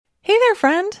Hey there,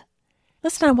 friend.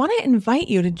 Listen, I want to invite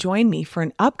you to join me for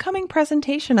an upcoming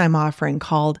presentation I'm offering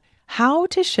called How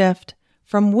to Shift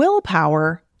from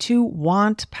Willpower to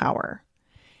Want Power.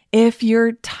 If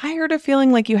you're tired of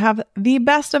feeling like you have the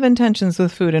best of intentions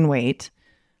with food and weight,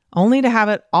 only to have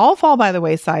it all fall by the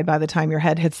wayside by the time your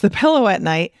head hits the pillow at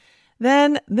night,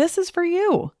 then this is for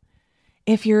you.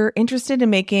 If you're interested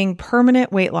in making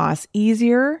permanent weight loss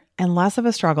easier and less of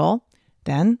a struggle,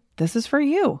 then this is for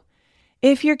you.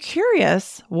 If you're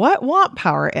curious what want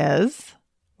power is,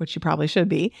 which you probably should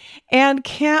be, and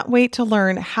can't wait to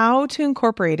learn how to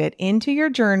incorporate it into your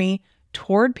journey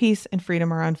toward peace and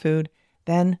freedom around food,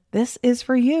 then this is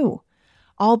for you.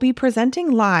 I'll be presenting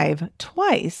live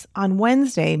twice on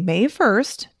Wednesday, May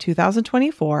 1st,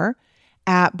 2024,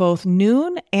 at both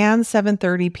noon and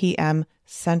 7:30 p.m.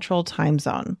 Central Time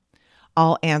Zone.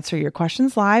 I'll answer your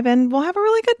questions live and we'll have a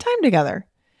really good time together.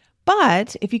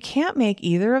 But if you can't make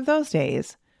either of those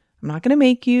days, I'm not going to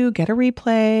make you get a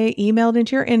replay emailed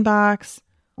into your inbox,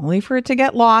 only for it to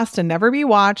get lost and never be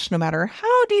watched, no matter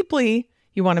how deeply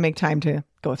you want to make time to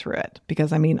go through it.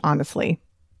 Because, honestly,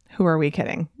 who are we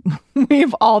kidding?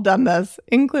 We've all done this,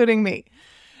 including me.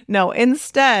 No,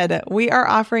 instead, we are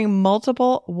offering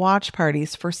multiple watch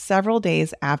parties for several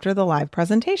days after the live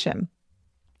presentation.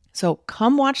 So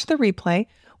come watch the replay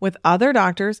with other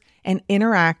doctors and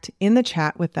interact in the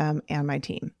chat with them and my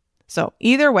team. So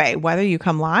either way, whether you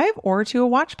come live or to a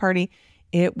watch party,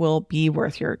 it will be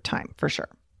worth your time for sure.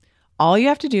 All you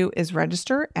have to do is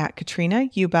register at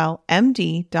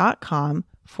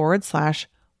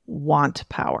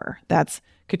katrinaubelmd.com/wantpower. That's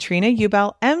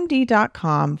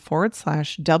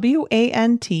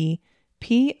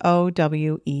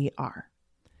katrinaubelmd.com/WANTPOWER.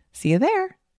 See you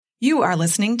there. You are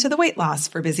listening to the Weight Loss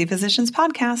for Busy Physicians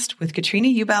podcast with Katrina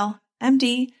Ubel,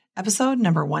 MD, episode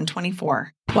number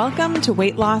 124. Welcome to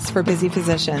Weight Loss for Busy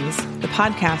Physicians, the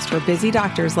podcast where busy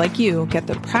doctors like you get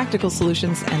the practical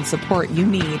solutions and support you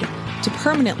need to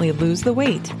permanently lose the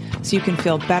weight so you can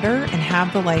feel better and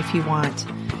have the life you want.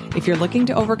 If you're looking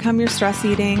to overcome your stress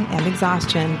eating and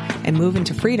exhaustion and move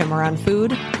into freedom around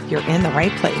food, you're in the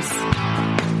right place.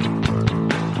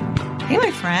 Hey,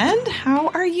 my friend, how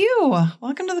are you?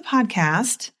 Welcome to the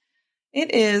podcast.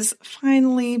 It is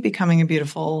finally becoming a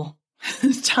beautiful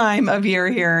time of year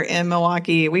here in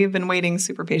Milwaukee. We've been waiting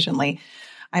super patiently.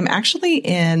 I'm actually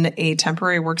in a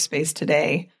temporary workspace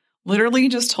today, literally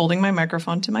just holding my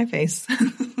microphone to my face.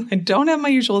 I don't have my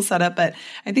usual setup, but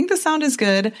I think the sound is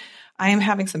good. I am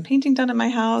having some painting done at my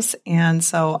house, and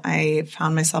so I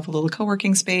found myself a little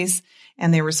co-working space,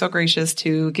 and they were so gracious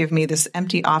to give me this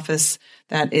empty office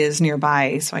that is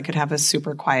nearby so I could have a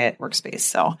super quiet workspace.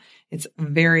 So it's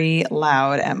very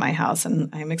loud at my house, and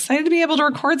I'm excited to be able to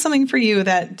record something for you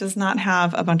that does not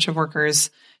have a bunch of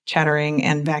workers chattering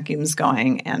and vacuums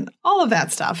going and all of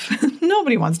that stuff.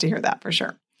 Nobody wants to hear that for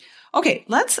sure. Okay,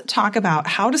 let's talk about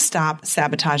how to stop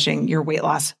sabotaging your weight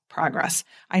loss progress.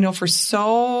 I know for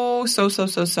so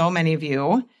many of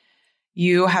you,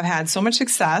 you have had so much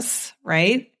success,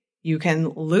 right? You can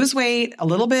lose weight a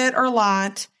little bit or a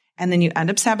lot, and then you end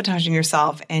up sabotaging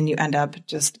yourself and you end up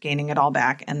just gaining it all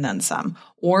back and then some.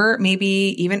 Or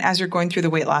maybe even as you're going through the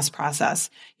weight loss process,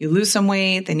 you lose some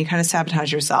weight, then you kind of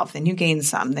sabotage yourself, then you gain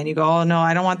some, then you go, oh no,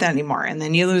 I don't want that anymore. And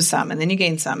then you lose some and then you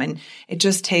gain some. And it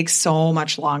just takes so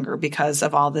much longer because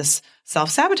of all this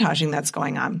self-sabotaging that's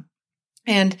going on.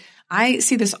 And I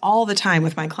see this all the time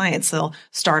with my clients. They'll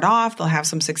start off, they'll have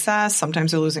some success.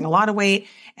 Sometimes they're losing a lot of weight,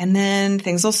 and then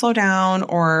things will slow down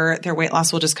or their weight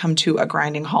loss will just come to a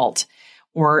grinding halt.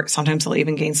 Or sometimes they'll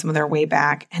even gain some of their weight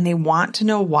back, and they want to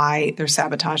know why they're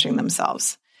sabotaging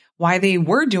themselves, why they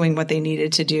were doing what they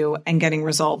needed to do and getting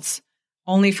results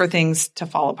only for things to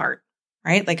fall apart,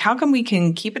 right? Like how come we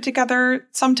can keep it together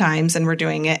sometimes and we're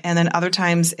doing it, and then other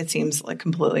times it seems like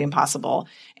completely impossible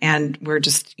and we're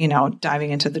just,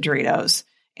 diving into the Doritos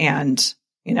and,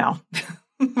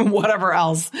 whatever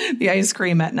else, the ice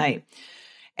cream at night.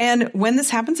 And when this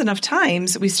happens enough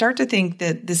times, we start to think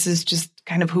that this is just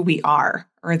kind of who we are,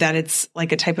 or that it's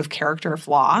like a type of character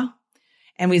flaw.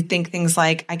 And we think things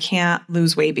like, I can't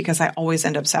lose weight because I always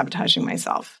end up sabotaging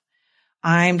myself.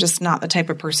 I'm just not the type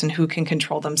of person who can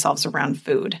control themselves around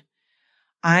food.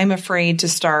 I'm afraid to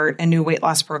start a new weight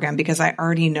loss program because I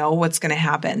already know what's going to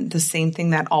happen. The same thing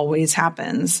that always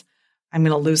happens. I'm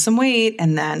going to lose some weight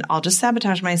and then I'll just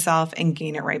sabotage myself and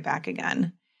gain it right back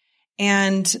again.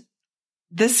 And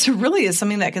this really is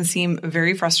something that can seem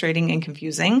very frustrating and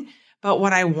confusing. But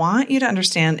what I want you to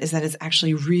understand is that it's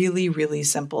actually really, really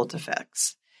simple to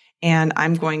fix. And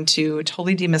I'm going to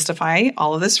totally demystify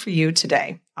all of this for you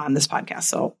today on this podcast.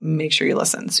 So make sure you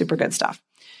listen. Super good stuff.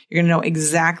 You're going to know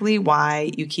exactly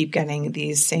why you keep getting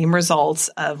these same results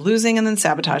of losing and then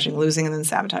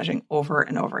sabotaging over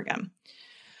and over again.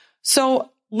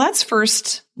 So let's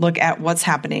first look at what's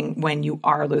happening when you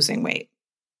are losing weight.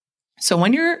 So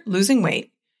when you're losing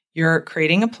weight, you're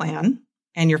creating a plan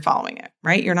and you're following it,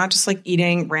 right? You're not just like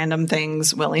eating random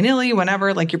things willy-nilly,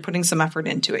 whenever, like you're putting some effort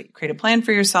into it. You create a plan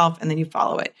for yourself and then you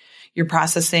follow it. You're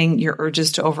processing your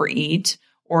urges to overeat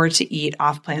or to eat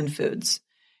off-plan foods.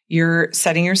 You're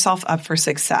setting yourself up for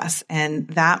success. And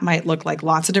that might look like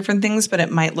lots of different things, but it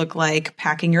might look like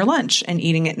packing your lunch and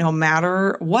eating it no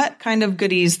matter what kind of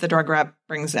goodies the drug rep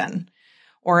brings in.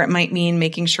 Or it might mean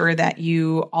making sure that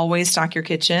you always stock your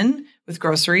kitchen with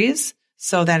groceries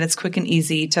so that it's quick and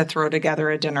easy to throw together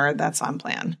a dinner that's on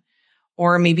plan.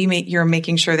 Or maybe you're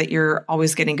making sure that you're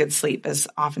always getting good sleep as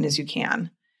often as you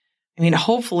can. I mean,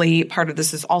 hopefully part of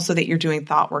this is also that you're doing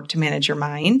thought work to manage your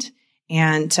mind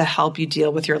and to help you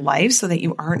deal with your life so that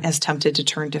you aren't as tempted to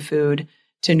turn to food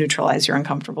to neutralize your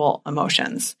uncomfortable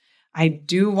emotions. I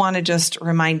do want to just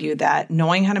remind you that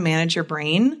knowing how to manage your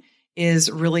brain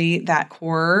is really that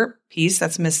core piece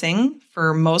that's missing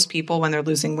for most people when they're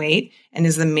losing weight and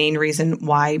is the main reason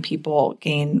why people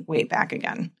gain weight back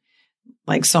again.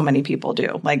 Like so many people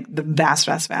do, like the vast,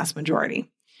 vast, vast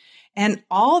majority. And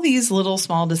all these little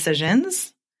small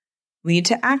decisions lead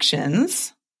to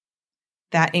actions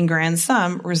that in grand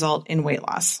sum result in weight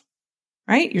loss,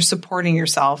 right? You're supporting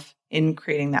yourself in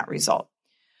creating that result.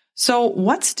 So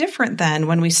what's different then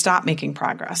when we stop making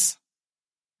progress,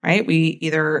 right? We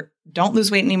either don't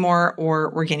lose weight anymore or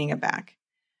we're gaining it back.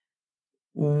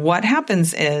 What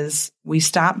happens is we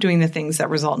stop doing the things that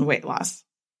result in weight loss.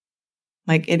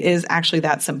 Like it is actually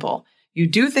that simple. You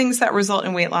do things that result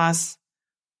in weight loss,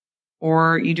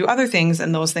 or you do other things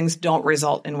and those things don't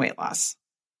result in weight loss.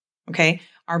 Okay.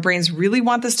 Our brains really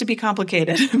want this to be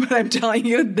complicated, but I'm telling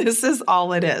you, this is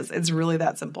all it is. It's really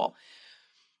that simple.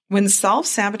 When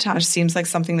self-sabotage seems like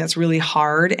something that's really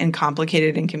hard and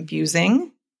complicated and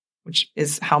confusing, which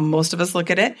is how most of us look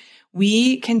at it,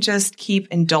 we can just keep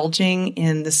indulging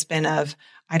in the spin of,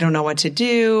 I don't know what to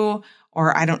do,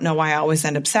 or I don't know why I always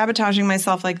end up sabotaging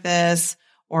myself like this,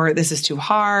 or this is too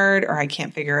hard, or I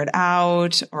can't figure it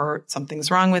out, or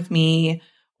something's wrong with me,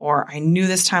 or I knew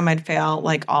this time I'd fail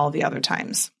like all the other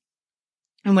times.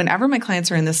 And whenever my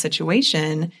clients are in this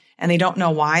situation and they don't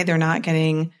know why they're not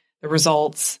getting the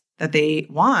results that they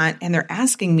want, and they're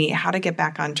asking me how to get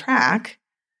back on track,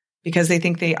 because they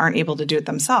think they aren't able to do it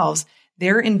themselves,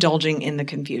 they're indulging in the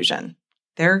confusion.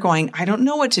 They're going, I don't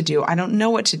know what to do. I don't know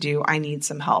what to do. I need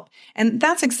some help. And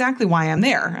that's exactly why I'm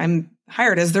there. I'm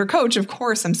hired as their coach. Of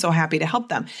course, I'm so happy to help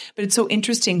them. But it's so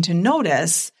interesting to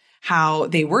notice how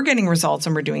they were getting results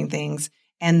and were doing things,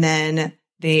 and then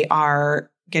they are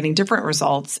getting different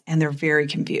results and they're very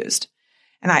confused.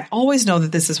 And I always know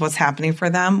that this is what's happening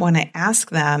for them when I ask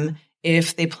them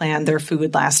if they planned their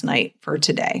food last night for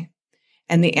today.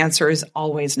 And the answer is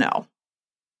always no,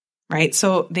 right?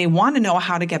 So they want to know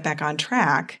how to get back on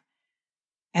track.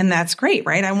 And that's great,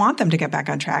 right? I want them to get back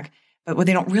on track. But what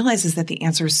they don't realize is that the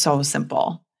answer is so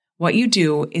simple. What you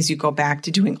do is you go back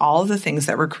to doing all of the things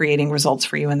that were creating results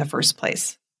for you in the first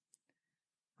place.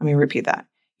 Let me repeat that.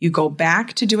 You go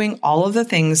back to doing all of the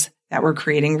things that were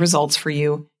creating results for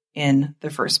you in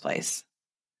the first place.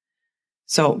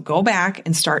 So go back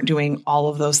and start doing all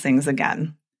of those things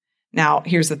again. Now,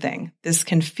 here's the thing. This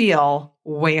can feel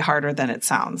way harder than it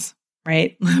sounds,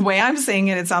 right? The way I'm saying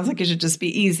it, it sounds like it should just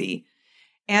be easy.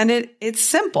 And it's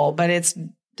simple, but it's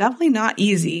definitely not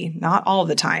easy, not all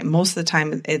the time. Most of the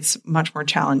time, it's much more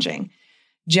challenging.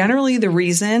 Generally, the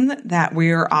reason that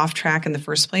we're off track in the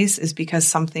first place is because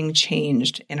something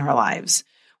changed in our lives.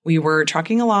 We were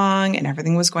trucking along and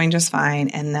everything was going just fine,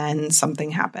 and then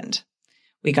something happened.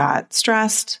 We got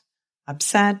stressed,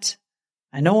 upset,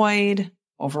 annoyed,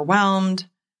 overwhelmed,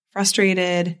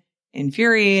 frustrated,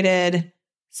 infuriated,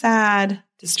 sad,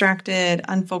 distracted,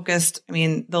 unfocused. I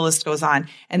mean, the list goes on.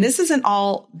 And this isn't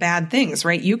all bad things,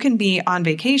 right? You can be on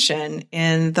vacation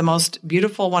in the most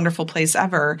beautiful, wonderful place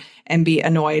ever and be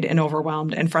annoyed and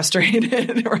overwhelmed and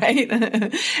frustrated,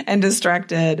 right? And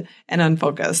distracted and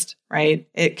unfocused, right?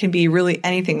 It can be really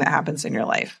anything that happens in your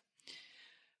life.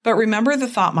 But remember the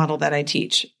thought model that I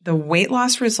teach. The weight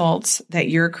loss results that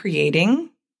you're creating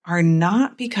are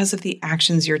not because of the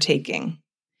actions you're taking.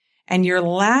 And your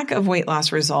lack of weight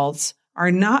loss results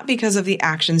are not because of the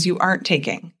actions you aren't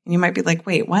taking. And you might be like,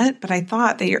 wait, what? But I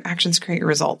thought that your actions create your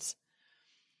results.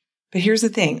 But here's the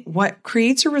thing. What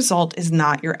creates a result is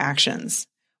not your actions.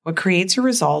 What creates your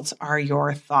results are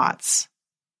your thoughts.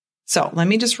 So let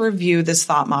me just review this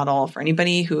thought model for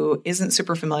anybody who isn't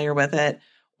super familiar with it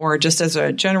or just as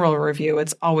a general review,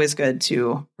 it's always good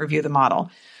to review the model.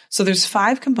 So there's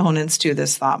 5 components to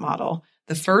this thought model.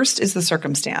 The first is the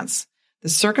circumstance. The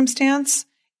circumstance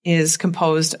is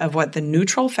composed of what the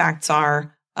neutral facts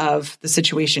are of the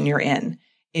situation you're in.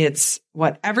 It's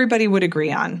what everybody would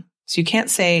agree on. So you can't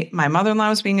say, my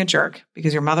mother-in-law is being a jerk,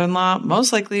 because your mother-in-law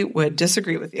most likely would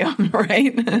disagree with you,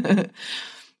 right?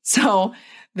 So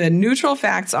the neutral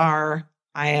facts are,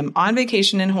 I am on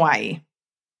vacation in Hawaii,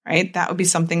 right? That would be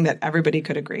something that everybody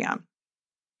could agree on.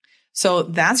 So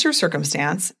that's your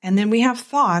circumstance. And then we have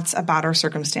thoughts about our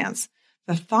circumstance.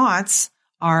 The thoughts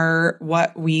are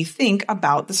what we think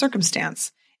about the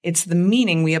circumstance. It's the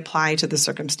meaning we apply to the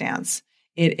circumstance.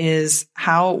 It is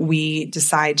how we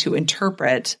decide to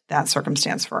interpret that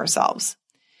circumstance for ourselves.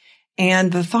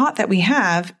 And the thought that we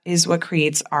have is what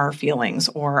creates our feelings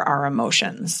or our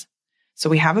emotions. So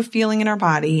we have a feeling in our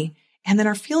body, and then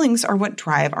our feelings are what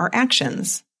drive our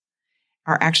actions.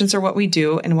 Our actions are what we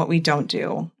do and what we don't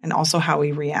do, and also how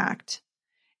we react.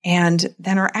 And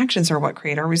then our actions are what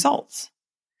create our results.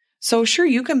 So sure,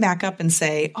 you can back up and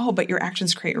say, oh, but your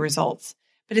actions create your results.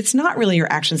 But it's not really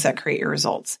your actions that create your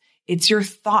results. It's your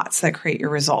thoughts that create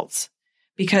your results.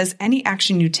 Because any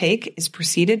action you take is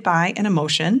preceded by an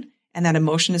emotion, and that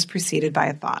emotion is preceded by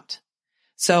a thought.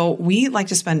 So we like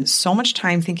to spend so much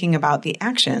time thinking about the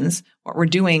actions, what we're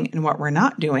doing and what we're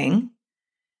not doing.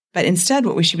 But instead,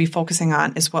 what we should be focusing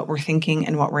on is what we're thinking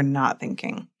and what we're not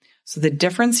thinking. So the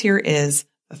difference here is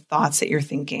the thoughts that you're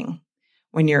thinking.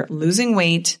 When you're losing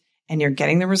weight and you're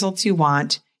getting the results you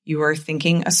want, you are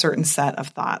thinking a certain set of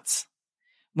thoughts.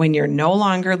 When you're no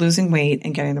longer losing weight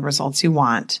and getting the results you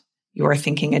want, you are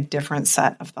thinking a different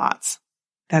set of thoughts.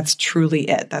 That's truly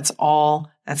it. That's all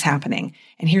that's happening.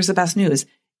 And here's the best news.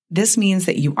 This means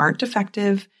that you aren't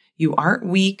defective, you aren't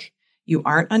weak, you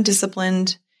aren't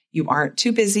undisciplined, you aren't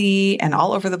too busy and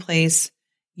all over the place.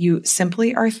 You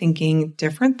simply are thinking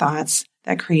different thoughts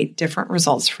that create different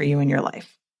results for you in your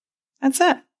life. That's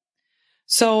it.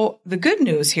 So the good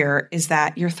news here is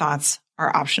that your thoughts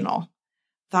are optional.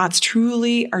 Thoughts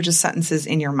truly are just sentences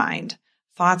in your mind.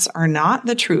 Thoughts are not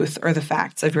the truth or the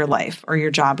facts of your life or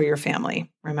your job or your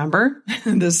family. Remember,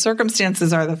 the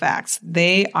circumstances are the facts.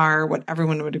 They are what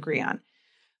everyone would agree on.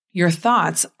 Your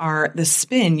thoughts are the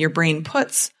spin your brain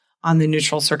puts on the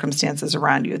neutral circumstances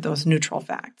around you, those neutral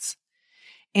facts.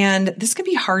 And this can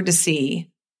be hard to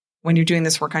see when you're doing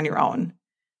this work on your own,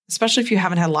 especially if you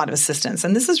haven't had a lot of assistance.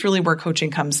 And this is really where coaching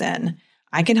comes in.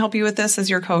 I can help you with this as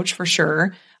your coach for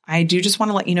sure. I do just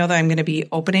want to let you know that I'm going to be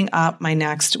opening up my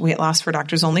next Weight Loss for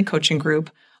Doctors Only coaching group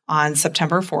on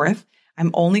September 4th.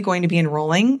 I'm only going to be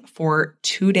enrolling for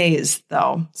 2 days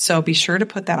though. So be sure to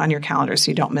put that on your calendar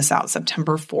so you don't miss out,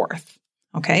 September 4th.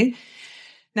 Okay.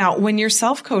 Now, when you're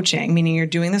self-coaching, meaning you're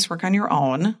doing this work on your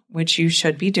own, which you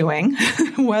should be doing,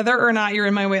 whether or not you're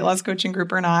in my weight loss coaching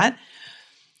group or not,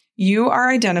 you are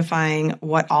identifying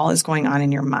what all is going on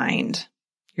in your mind.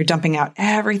 You're dumping out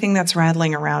everything that's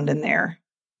rattling around in there.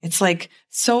 It's like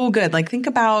so good. Like think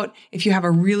about if you have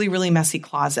a really, really messy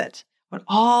closet. What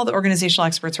all the organizational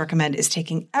experts recommend is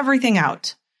taking everything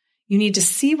out. You need to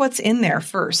see what's in there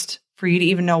first for you to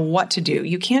even know what to do.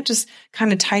 You can't just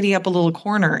kind of tidy up a little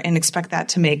corner and expect that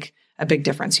to make a big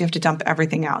difference. You have to dump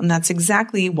everything out. And that's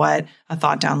exactly what a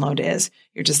thought download is.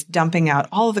 You're just dumping out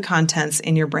all of the contents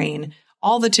in your brain,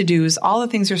 all the to-dos, all the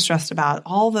things you're stressed about,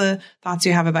 all the thoughts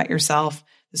you have about yourself,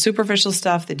 the superficial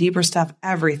stuff, the deeper stuff,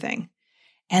 everything.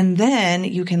 And then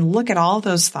you can look at all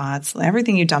those thoughts,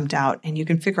 everything you dumped out, and you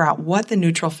can figure out what the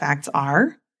neutral facts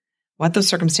are, what those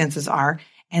circumstances are,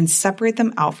 and separate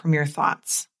them out from your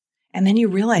thoughts. And then you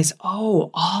realize,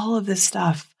 oh, all of this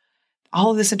stuff,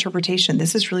 all of this interpretation,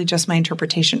 this is really just my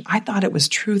interpretation. I thought it was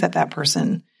true that that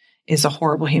person is a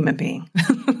horrible human being,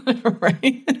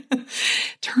 right?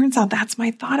 Turns out that's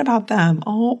my thought about them.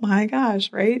 Oh my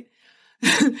gosh, right?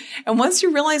 And once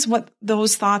you realize what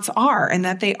those thoughts are and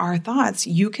that they are thoughts,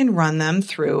 you can run them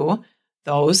through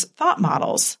those thought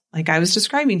models. Like I was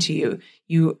describing to you,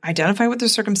 you identify what the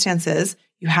circumstance is,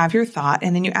 you have your thought,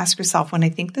 and then you ask yourself, when I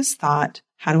think this thought,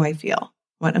 how do I feel?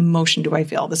 What emotion do I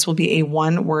feel? This will be a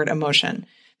one-word emotion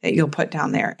that you'll put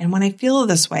down there. And when I feel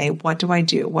this way, what do I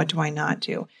do? What do I not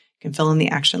do? You can fill in the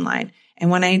action line. And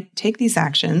when I take these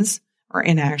actions or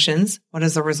inactions, what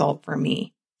is the result for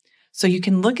me? So you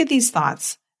can look at these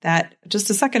thoughts that just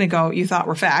a second ago you thought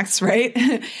were facts, right?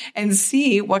 And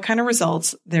see what kind of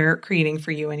results they're creating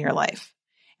for you in your life.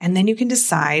 And then you can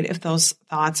decide if those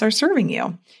thoughts are serving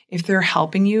you, if they're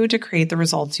helping you to create the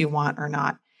results you want or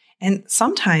not. And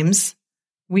sometimes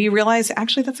we realize,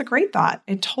 actually, that's a great thought.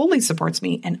 It totally supports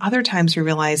me. And other times we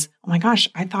realize, oh my gosh,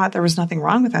 I thought there was nothing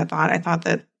wrong with that thought. I thought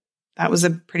that that was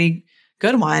a pretty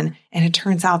good one. And it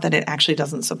turns out that it actually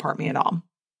doesn't support me at all.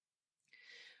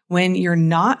 When you're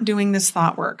not doing this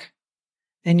thought work,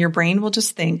 then your brain will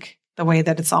just think the way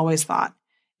that it's always thought,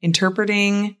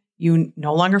 interpreting you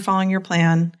no longer following your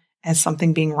plan as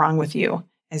something being wrong with you,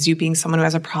 as you being someone who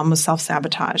has a problem with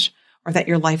self-sabotage, or that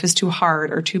your life is too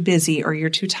hard or too busy or you're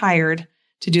too tired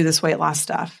to do this weight loss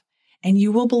stuff. And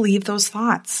you will believe those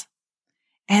thoughts.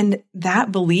 And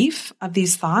that belief of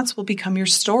these thoughts will become your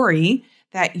story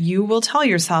that you will tell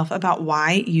yourself about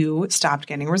why you stopped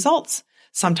getting results.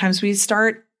 Sometimes we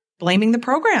start blaming the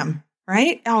program,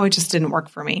 right? Oh, it just didn't work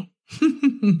for me.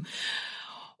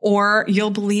 Or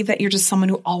you'll believe that you're just someone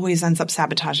who always ends up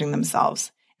sabotaging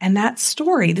themselves. And that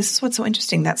story, this is what's so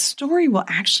interesting, that story will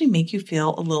actually make you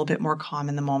feel a little bit more calm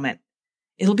in the moment.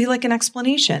 It'll be like an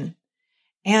explanation.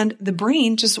 And the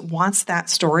brain just wants that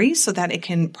story so that it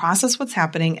can process what's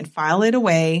happening and file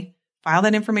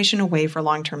that information away for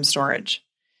long-term storage.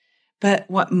 But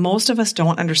what most of us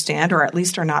don't understand, or at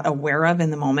least are not aware of in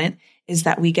the moment, is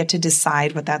that we get to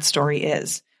decide what that story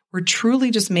is. We're truly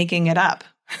just making it up.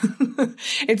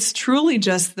 It's truly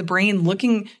just the brain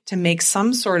looking to make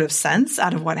some sort of sense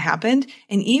out of what happened.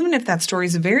 And even if that story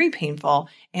is very painful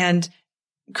and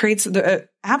creates the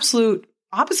absolute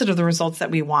opposite of the results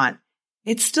that we want,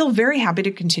 it's still very happy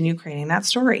to continue creating that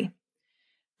story.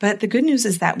 But the good news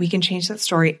is that we can change that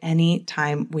story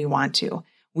anytime we want to.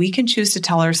 We can choose to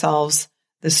tell ourselves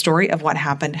the story of what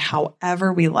happened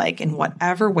however we like, in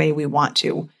whatever way we want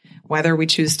to, whether we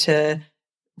choose to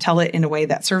tell it in a way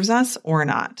that serves us or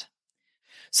not.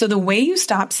 So the way you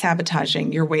stop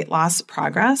sabotaging your weight loss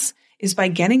progress is by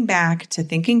getting back to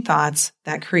thinking thoughts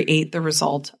that create the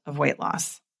result of weight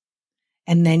loss.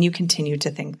 And then you continue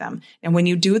to think them. And when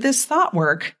you do this thought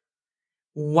work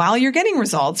while you're getting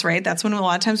results, right? That's when a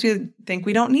lot of times we think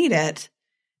we don't need it.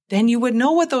 Then you would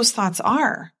know what those thoughts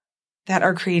are that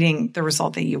are creating the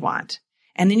result that you want.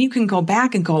 And then you can go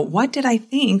back and go, what did I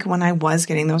think when I was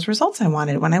getting those results I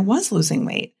wanted, when I was losing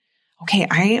weight? Okay,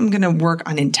 I am going to work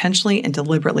on intentionally and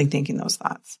deliberately thinking those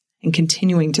thoughts and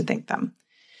continuing to think them.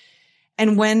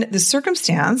 And when the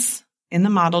circumstance in the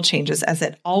model changes, as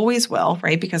it always will,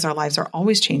 right? Because our lives are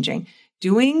always changing,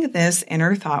 doing this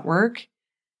inner thought work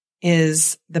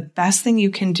is the best thing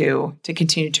you can do to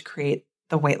continue to create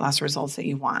the weight loss results that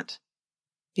you want.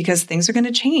 Because things are going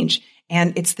to change.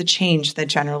 And it's the change that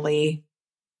generally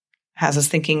has us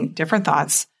thinking different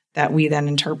thoughts that we then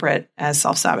interpret as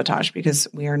self-sabotage because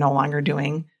we are no longer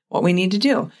doing what we need to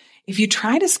do. If you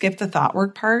try to skip the thought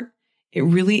work part, it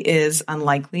really is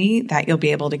unlikely that you'll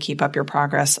be able to keep up your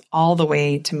progress all the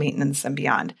way to maintenance and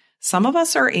beyond. Some of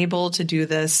us are able to do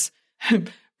this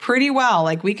pretty well.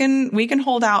 Like we can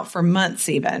hold out for months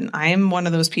even. I am one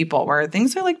of those people where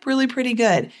things are like really pretty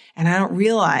good. And I don't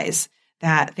realize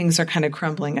that things are kind of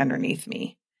crumbling underneath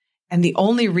me. And the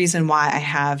only reason why I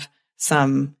have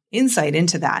some insight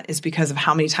into that is because of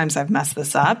how many times I've messed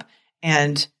this up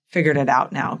and figured it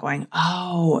out now, going,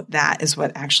 oh, that is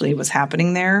what actually was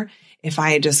happening there. If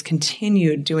I had just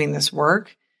continued doing this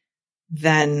work,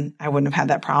 then I wouldn't have had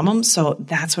that problem. So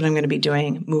that's what I'm going to be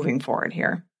doing moving forward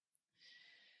here.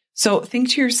 So think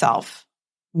to yourself,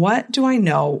 what do I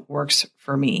know works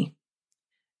for me?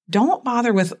 Don't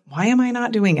bother with why am I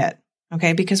not doing it?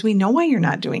 Okay, because we know why you're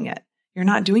not doing it. You're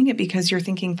not doing it because you're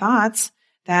thinking thoughts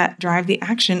that drive the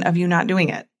action of you not doing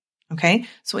it. Okay,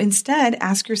 so instead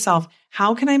ask yourself,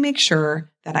 how can I make sure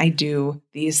that I do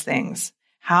these things?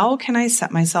 How can I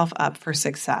set myself up for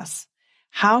success?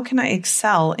 How can I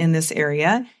excel in this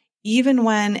area, even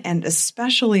when and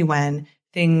especially when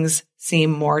things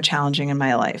seem more challenging in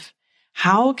my life?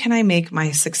 How can I make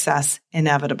my success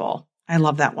inevitable? I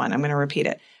love that one. I'm going to repeat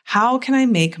it. How can I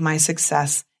make my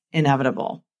success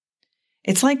inevitable?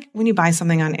 It's like when you buy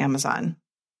something on Amazon,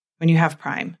 when you have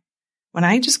Prime. When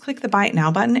I just click the Buy It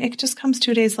Now button, it just comes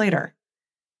 2 days later.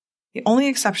 The only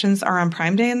exceptions are on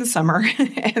Prime Day in the summer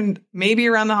and maybe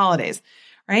around the holidays,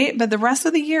 right? But the rest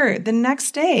of the year, the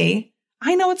next day,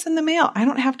 I know it's in the mail. I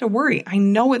don't have to worry. I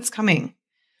know it's coming.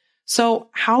 So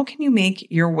how can you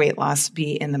make your weight loss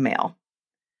be in the mail?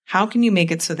 How can you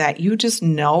make it so that you just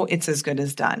know it's as good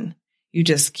as done? You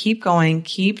just keep going,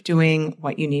 keep doing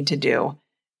what you need to do,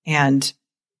 and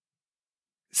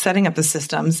setting up the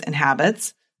systems and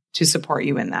habits to support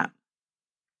you in that.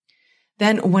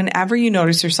 Then whenever you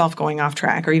notice yourself going off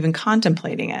track or even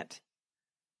contemplating it,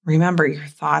 remember your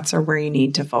thoughts are where you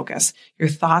need to focus. Your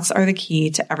thoughts are the key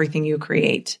to everything you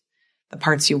create, the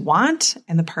parts you want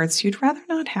and the parts you'd rather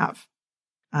not have.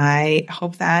 I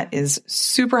hope that is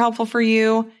super helpful for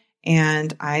you,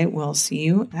 and I will see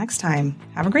you next time.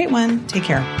 Have a great one. Take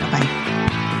care.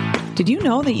 Bye-bye. Did you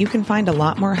know that you can find a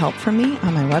lot more help from me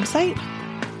on my website?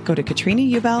 Go to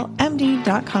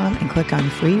KatrinaUbelMD.com and click on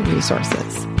free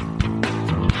resources.